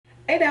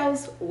Hey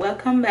dolls,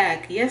 welcome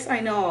back. Yes,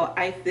 I know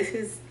this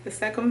is the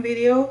second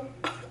video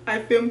I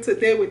filmed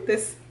today with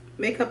this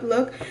makeup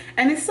look,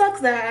 and it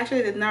sucks that I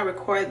actually did not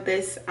record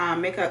this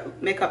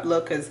makeup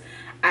look because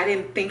I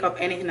didn't think of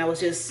anything. I was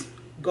just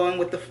going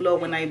with the flow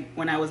when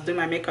I was doing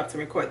my makeup to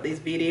record this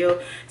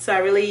video. So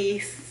I'm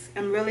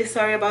really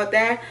sorry about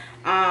that.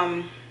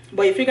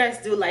 But if you guys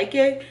do like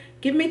it,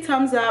 give me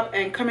thumbs up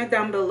and comment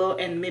down below,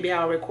 and maybe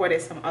I'll record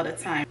it some other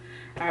time.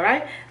 All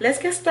right, let's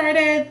get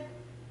started.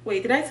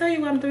 Wait, did I tell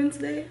you what I'm doing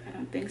today? I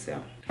don't think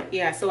so.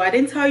 Yeah, so I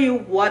didn't tell you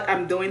what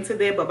I'm doing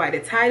today, but by the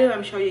title,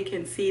 I'm sure you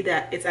can see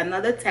that it's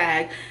another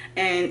tag.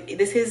 And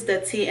this is the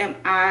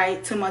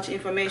TMI, too much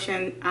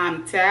information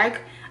tag.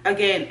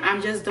 Again,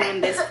 I'm just doing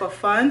this for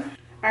fun.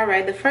 All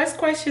right, the first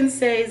question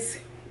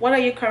says, what are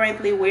you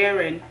currently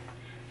wearing?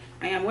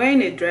 I am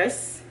wearing a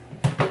dress,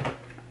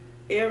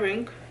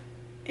 earring,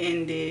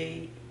 and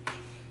a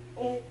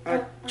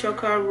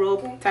choker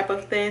robe type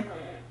of thing.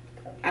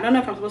 I don't know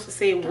if I'm supposed to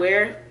say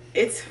where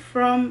it's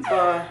from, but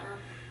I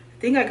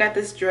think I got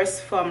this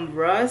dress from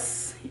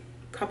Ross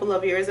a couple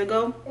of years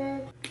ago.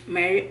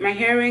 My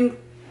earrings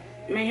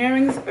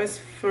is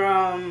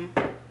from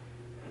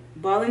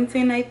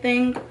Burlington, I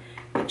think.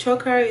 The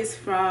choker is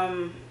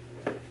from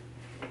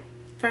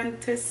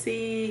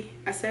Fantasy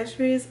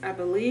Accessories, I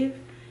believe.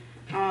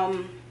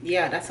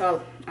 Yeah, that's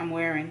all I'm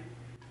wearing.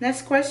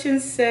 Next question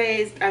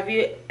says, have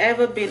you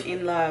ever been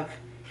in love?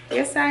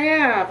 Yes, I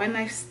have, and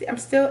I'm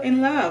still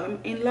in love. I'm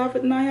in love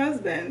with my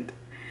husband.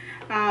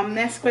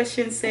 Next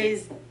question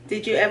says,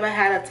 did you ever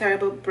had a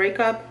terrible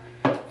breakup?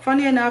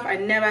 Funny enough, I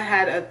never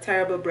had a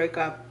terrible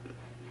breakup.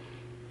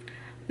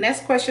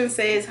 Next question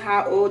says,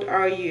 how old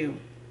are you?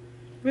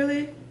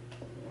 Really?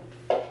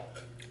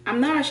 I'm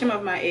not ashamed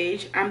of my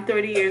age. I'm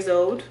 30 years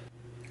old.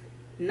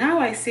 Now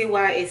I see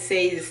why it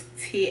says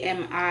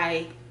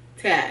TMI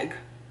tag.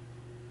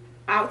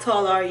 How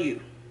tall are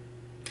you?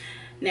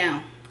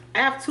 Now, I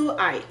have two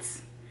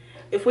heights.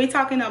 If we're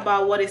talking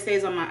about what it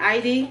says on my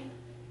ID,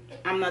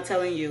 I'm not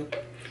telling you.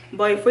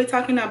 But if we're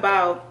talking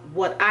about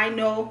what I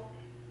know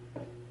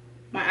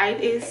my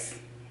height is,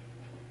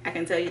 I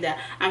can tell you that.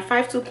 I'm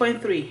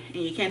 5'2.3",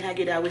 and you can't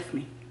argue that with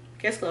me.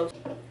 Guess close.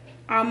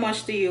 How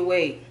much do you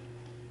weigh?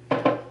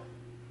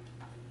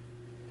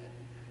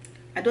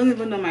 I don't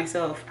even know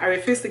myself. I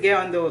refuse to get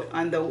on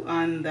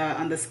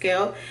the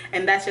scale,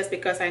 and that's just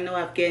because I know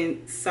I've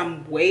gained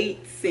some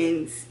weight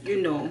since,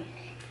 you know,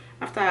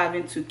 after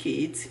having 2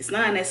 kids. It's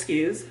not an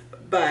excuse,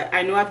 but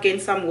I know I've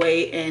gained some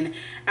weight, and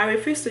I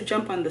refuse to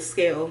jump on the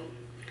scale.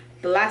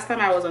 The last time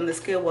I was on the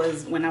scale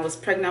was when I was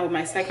pregnant with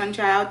my second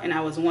child, and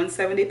I was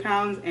 170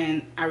 pounds,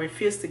 and I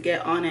refused to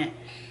get on it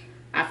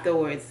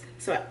afterwards.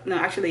 So no,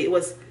 actually it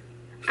was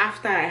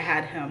after I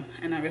had him,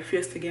 and I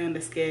refused to get on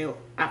the scale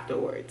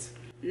afterwards.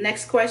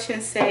 Next question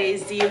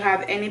says, do you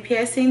have any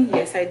piercing?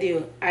 Yes, I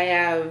do. I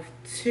have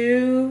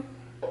 2,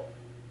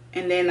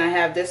 and then I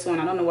have this one.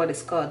 I don't know what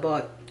it's called,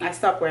 but I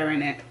stopped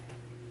wearing it.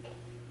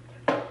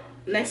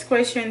 Next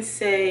question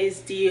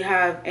says, do you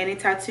have any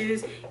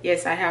tattoos?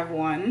 Yes, I have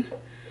one.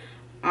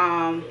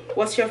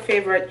 What's your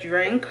favorite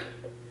drink?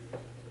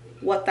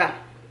 Water.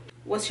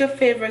 What's your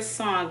favorite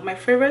song? My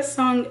favorite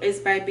song is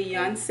by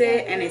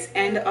Beyonce, and it's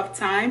End of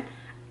Time.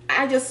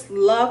 I just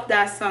love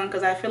that song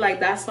because I feel like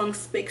that song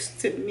speaks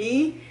to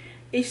me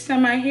each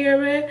time I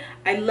hear it.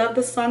 I love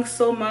the song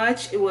so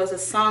much. It was a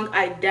song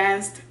I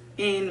danced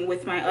in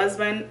with my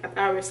husband at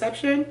our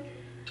reception.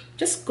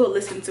 Just go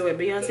listen to it.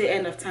 Beyonce,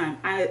 End of Time.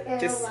 I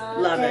just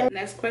love it.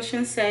 Next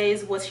question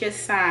says, what's your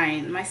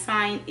sign? My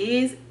sign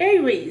is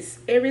Aries.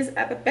 Aries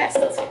are the best.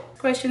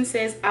 Question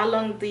says, how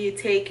long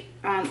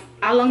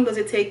does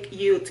it take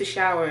you to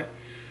shower?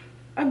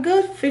 A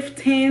good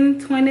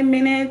 15-20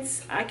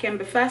 minutes. I can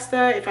be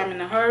faster if I'm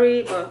in a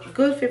hurry, but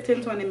good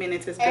 15-20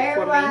 minutes is good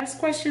for me. Next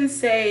question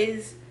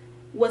says,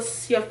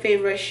 what's your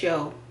favorite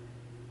show?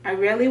 I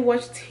rarely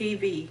watch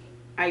TV.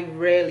 I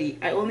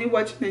only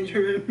watch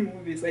Nigerian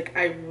movies. Like,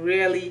 I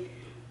rarely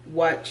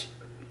watch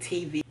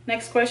TV.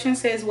 Next question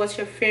says, what's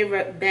your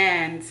favorite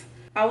band?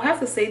 I'll have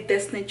to say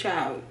Destiny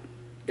Child.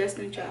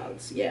 Destiny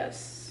Childs,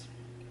 yes,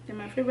 they're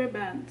my favorite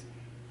band.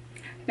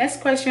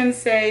 Next question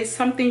says,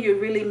 something you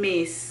really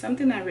miss.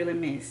 Something I really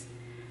miss.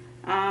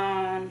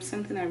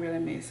 Something I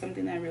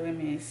really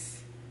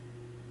miss.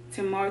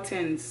 Tim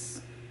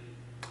Hortons,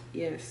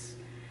 yes,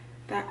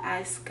 that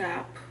ice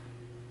cap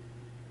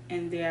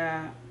and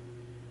their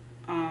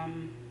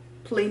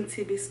plain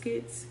tea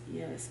biscuits.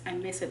 Yes, I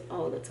miss it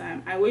all the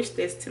time. I wish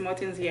there's Tim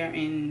Hortons here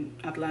in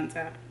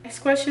Atlanta. Next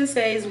question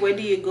says, where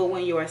do you go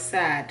when you are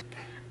sad?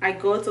 I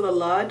go to the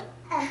Lord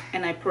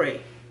and I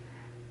pray.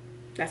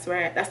 That's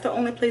the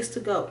only place to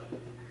go.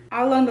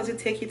 How long does it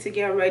take you to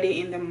get ready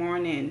in the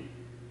morning?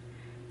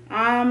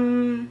 Are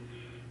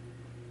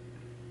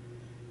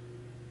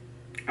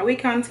we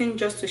counting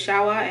just to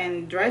shower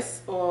and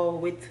dress, or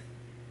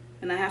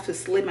and I have to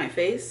slip my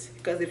face?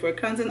 Because if we're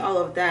counting all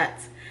of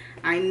that,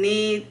 I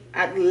need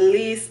at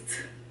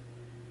least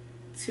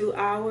 2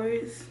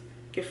 hours.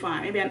 Okay,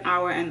 fine, maybe an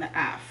hour and a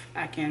half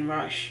I can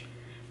rush,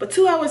 but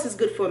 2 hours is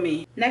good for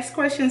me. Next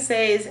question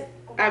says,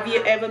 Have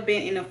you ever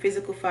been in a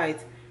physical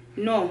fight?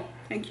 No,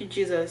 thank you,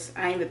 Jesus.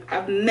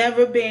 I've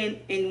never been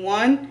in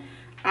one.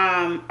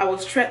 I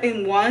was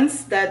threatened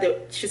once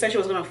that she said she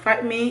was gonna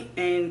fight me,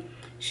 and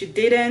she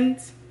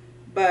didn't.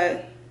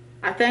 But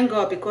I thank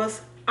God,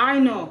 because I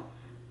know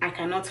I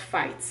cannot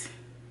fight.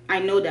 I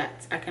know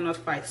that I cannot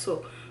fight.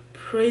 So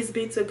praise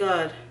be to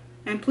God.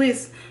 And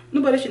please,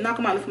 nobody should not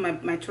come and look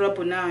for my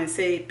trouble now and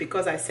say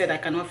because I said I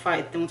cannot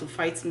fight, they want to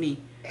fight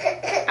me.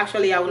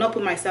 Actually, I will not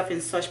put myself in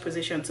such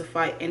position to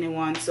fight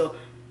anyone. So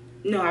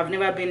no, I've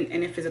never been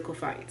in a physical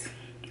fight,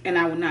 and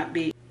I will not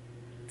be.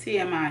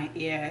 TMI,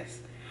 yes.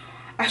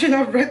 I should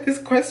have read these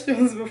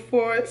questions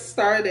before it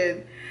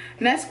started.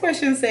 Next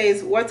question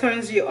says, what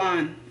turns you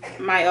on?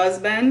 My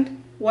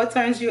husband. What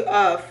turns you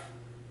off?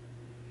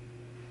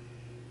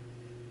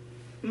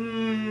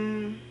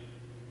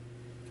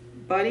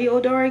 Body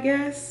odor, I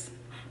guess.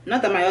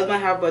 Not that my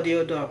husband have body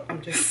odor,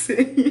 I'm just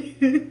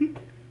saying.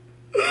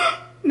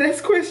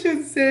 Next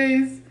question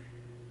says,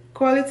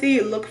 quality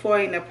you look for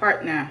in a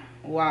partner.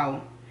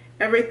 Wow,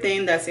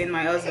 everything that's in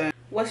my husband.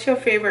 What's your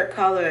favorite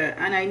color?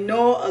 And I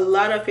know a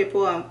lot of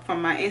people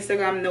from my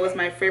Instagram knows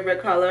my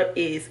favorite color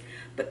is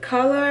the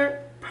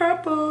color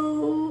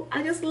purple.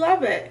 I just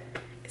love it.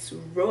 It's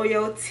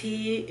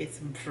royalty, it's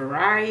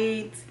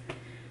bright,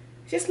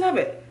 just love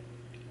it.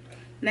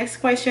 Next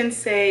question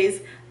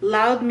says,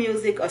 loud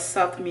music or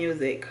soft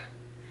music?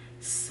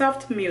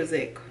 Soft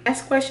music.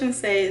 Next question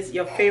says,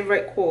 your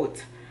favorite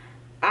quote?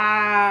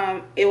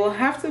 It will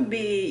have to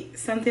be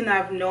something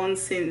I've known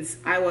since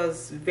I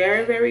was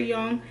very, very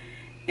young,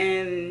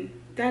 and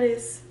that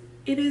is,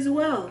 it is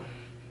well.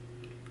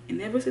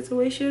 In every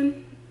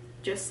situation,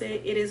 just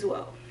say it is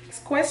well. This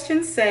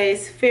question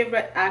says,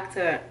 favorite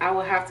actor? I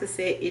will have to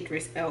say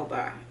Idris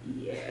Elba.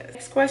 Yes.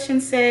 Next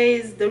question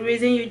says, the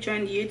reason you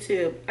joined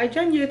YouTube? I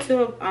joined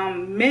YouTube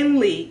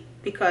mainly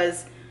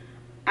because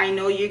I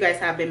know you guys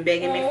have been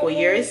begging me for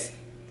years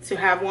to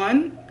have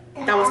one.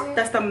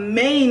 That's the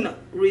main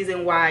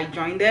reason why I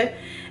joined it.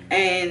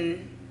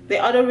 And the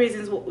other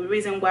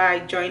reason why I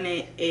joined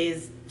it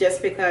is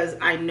just because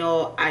I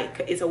know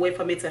it's a way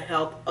for me to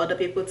help other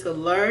people to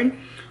learn.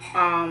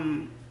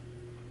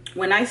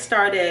 When I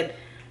started,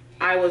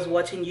 I was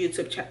watching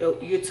YouTube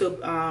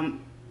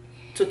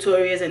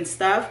tutorials and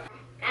stuff.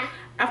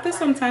 After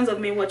some times of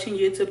me watching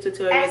YouTube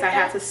tutorials, I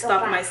had to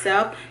stop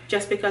myself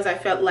just because I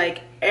felt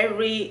like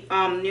every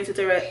new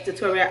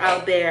tutorial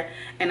out there,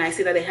 and I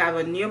see that they have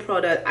a new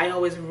product, I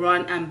always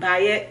run and buy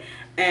it.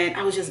 And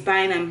I was just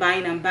buying and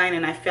buying and buying,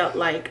 and I felt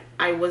like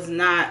I was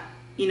not,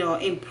 you know,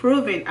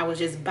 improving. I was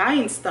just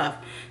buying stuff.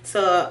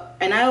 So,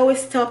 and I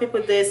always tell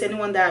people this,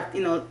 anyone that,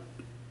 you know,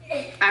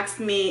 asks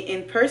me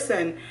in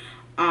person,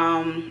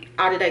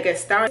 how did I get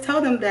started? I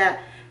tell them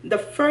that the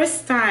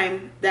first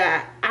time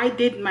that I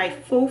did my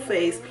full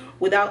face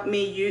without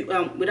me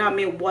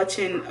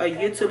watching a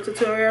YouTube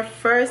tutorial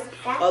first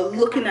or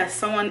looking at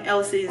someone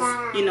else's,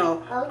 you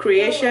know,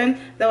 creation,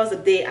 that was the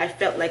day I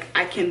felt like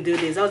I can do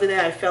this. That was the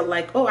day I felt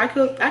like, oh, I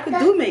could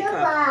do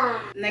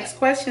makeup. Next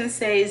question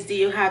says, do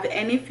you have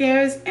any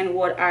fears, and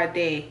what are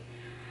they?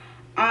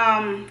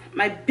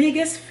 My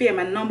biggest fear,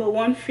 my number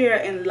one fear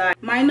in life,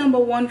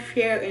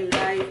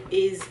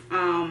 is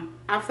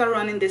after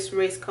running this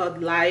race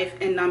called life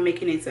and not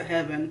making it to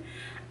heaven.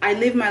 I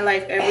live my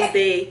life every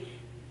day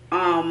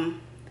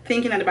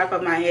thinking at the back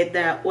of my head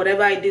that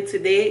whatever I do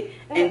today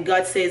and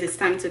God says it's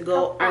time to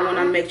go, I want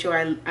to make sure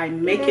I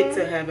make it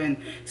to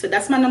heaven. So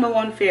that's my number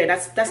one fear.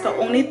 That's the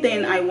only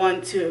thing I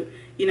want to,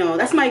 you know,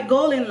 that's my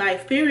goal in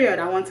life, period.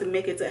 I want to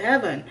make it to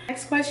heaven.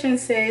 Next question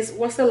says,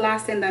 what's the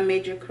last thing that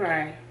made you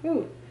cry?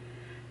 Ooh.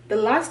 The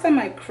last time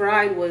I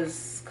cried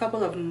was a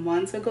couple of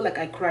months ago. Like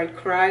I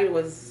cried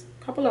was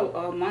a couple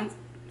of months,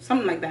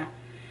 something like that,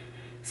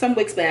 some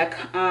weeks back.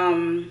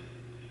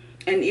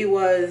 And it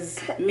was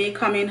me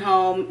coming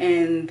home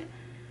and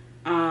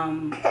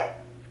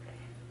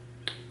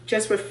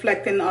just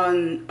reflecting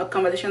on a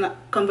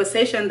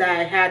conversation that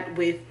I had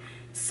with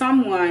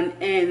someone,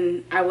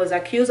 and I was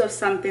accused of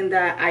something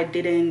that I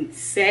didn't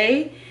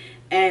say,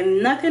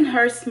 and nothing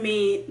hurts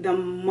me the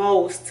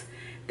most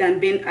than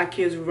being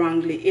accused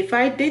wrongly. If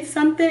I did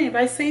something, if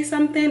I say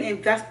something,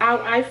 if that's how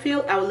I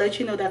feel, I'll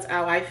let you know that's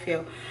how I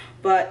feel.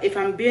 But if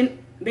I'm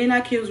being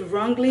accused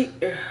wrongly,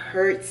 it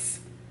hurts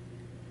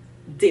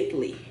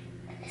deeply.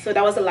 So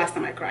that was the last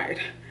time I cried.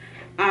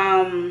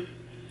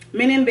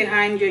 Meaning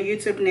behind your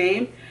YouTube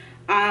name,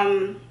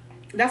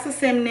 that's the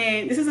same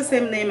name. This is the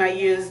same name I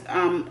used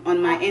on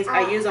my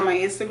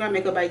Instagram,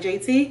 Makeup by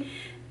JT,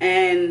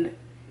 and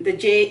the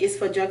J is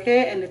for Joke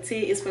and the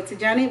T is for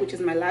Tijani, which is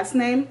my last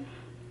name.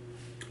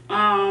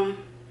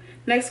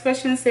 Next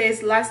question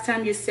says, last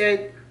time you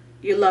said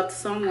you loved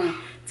someone?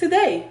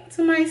 Today,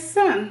 to my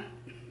son.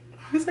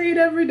 I say it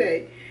every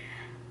day.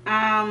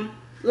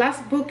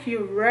 Last book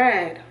you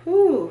read?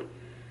 Ooh,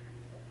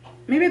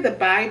 maybe the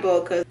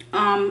Bible. Because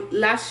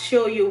last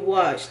show you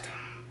watched?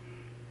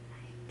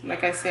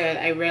 Like I said,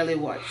 I rarely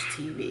watch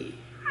TV.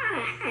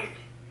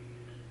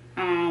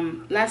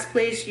 Last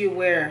place you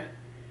were?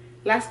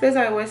 Last place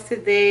I was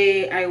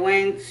today, I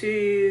went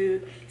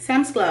to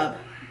Sam's Club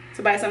to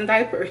to buy some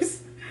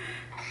diapers.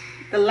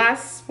 The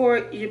last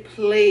sport you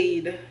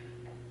played.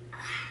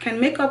 Can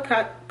makeup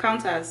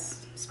count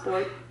as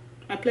sport?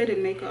 I played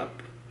in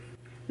makeup.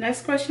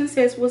 Next question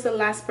says, who's the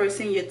last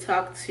person you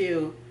talked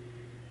to?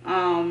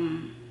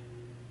 On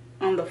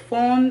the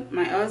phone,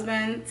 my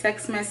husband,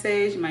 text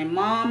message, my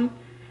mom,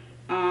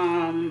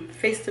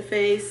 face to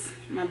face,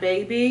 my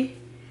baby,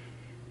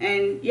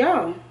 and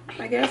yeah,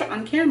 I guess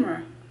on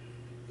camera.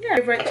 Yeah.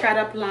 Favorite chat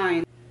up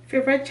line.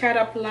 Favorite chat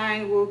up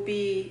line will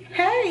be,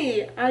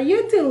 hey, how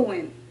you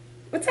doing?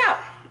 What's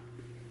up?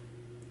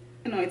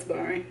 I know it's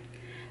boring.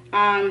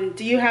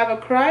 Do you have a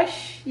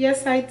crush?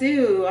 Yes, I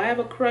do. I have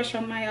a crush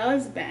on my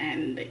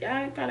husband. Yeah,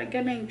 I gotta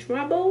get in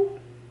trouble.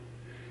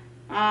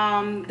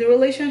 The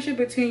relationship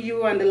between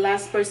you and the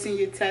last person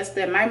you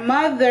tested. My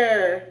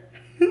mother.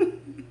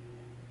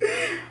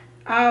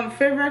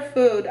 Favorite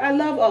food. I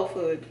love all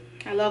food.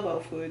 I love all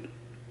food.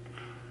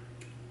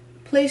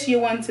 Place you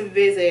want to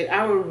visit.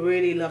 I would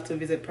really love to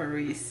visit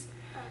Paris.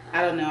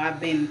 I don't know. I've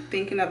been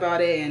thinking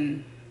about it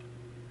and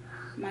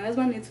my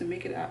husband needs to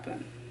make it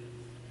happen.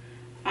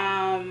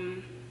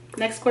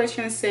 Next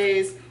question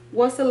says,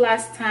 what's the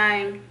last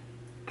time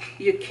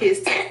you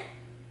kissed?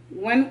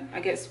 When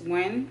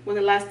was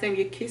the last time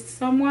you kissed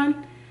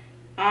someone?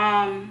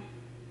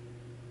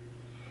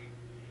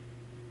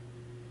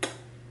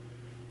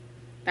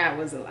 That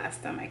was the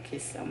last time I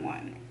kissed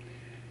someone.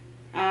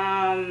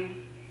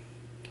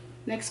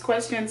 Next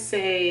question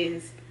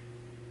says,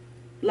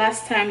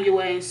 last time you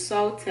were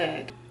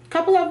insulted. A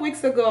couple of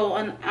weeks ago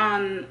on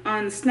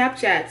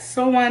Snapchat,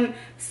 someone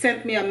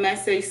sent me a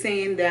message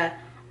saying that,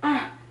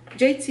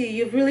 JT,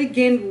 you've really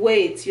gained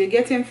weight, you're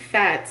getting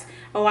fat,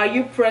 or are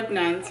you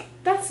pregnant?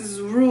 That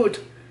is rude.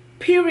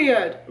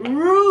 Period.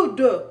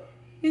 Rude.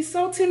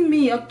 Insulting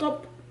me on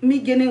top me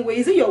gaining weight.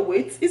 Is it your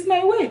weight? It's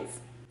my weight.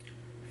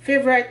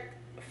 Favorite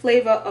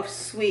flavor of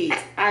sweet.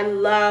 I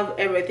love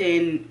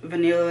everything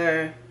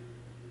vanilla,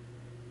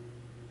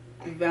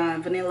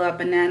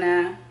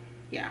 banana.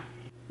 Yeah.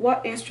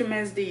 What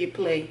instruments do you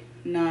play?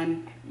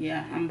 None.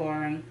 Yeah, I'm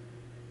boring.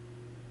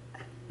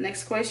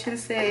 Next question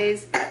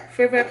says,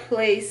 favorite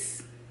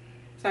piece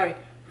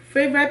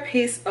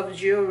of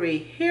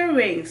jewelry.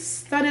 Earrings.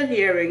 Studded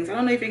earrings. I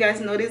don't know if you guys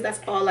notice,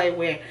 that's all I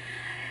wear.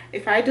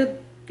 If I do,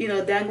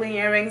 dangling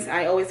earrings,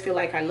 I always feel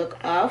like I look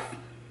off.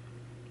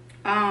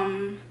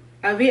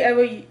 Have you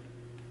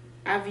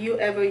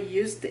ever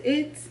used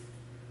it?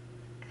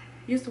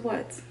 Used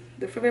what?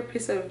 The favorite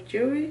piece of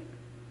jewelry?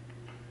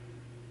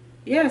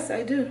 Yes,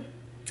 I do.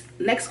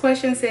 Next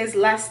question says,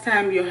 last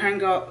time you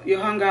hung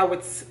out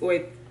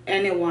with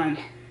anyone.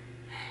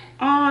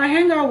 I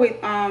hang out with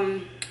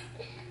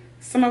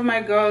some of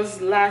my girls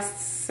last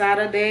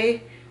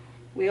Saturday.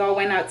 We all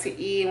went out to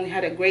eat and we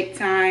had a great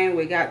time.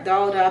 We got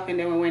dolled up and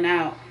then we went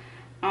out.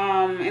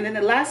 And then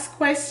the last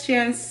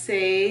question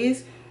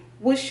says,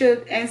 who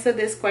should answer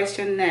this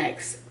question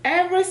next?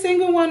 Every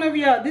single one of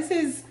y'all. This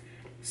is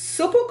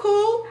super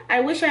cool. I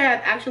wish I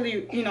had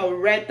actually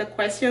read the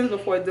questions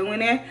before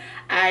doing it.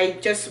 I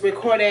just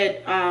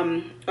recorded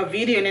a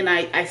video and then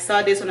I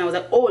saw this one. I was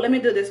like, oh, let me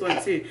do this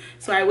one too.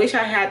 So I wish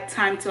I had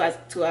time to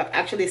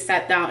actually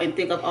sat down and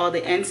think of all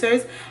the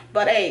answers.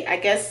 But hey, I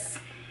guess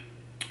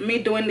me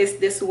doing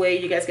this way,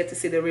 you guys get to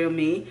see the real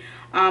me.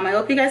 I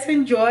hope you guys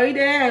enjoyed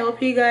it. I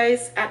hope you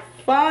guys had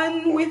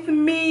fun with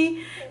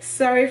me.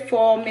 Sorry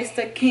for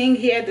Mr. King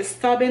here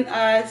disturbing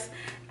us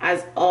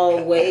as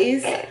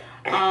always.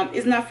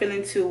 Is not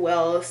feeling too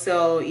well,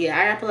 so yeah,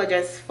 I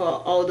apologize for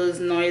all those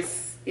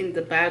noise in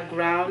the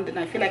background, and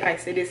I feel like I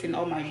say this in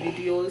all my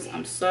videos.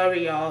 I'm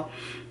sorry, y'all.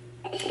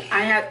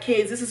 I have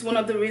kids. This is one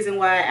of the reasons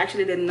why I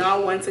actually did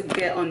not want to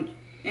get on,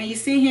 and you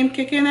see him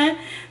kicking it.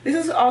 This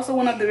is also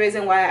one of the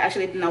reasons why I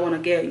actually did not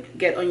want to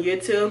get on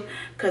YouTube,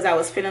 because I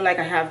was feeling like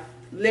I have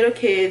little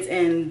kids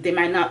and they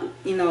might not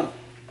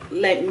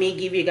let me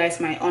give you guys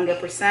my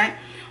 100%.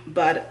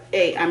 But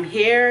hey, I'm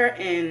here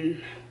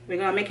and we're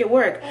gonna make it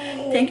work.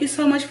 Thank you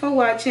so much for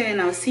watching,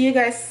 and I'll see you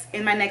guys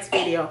in my next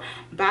video.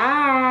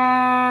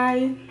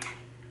 Bye.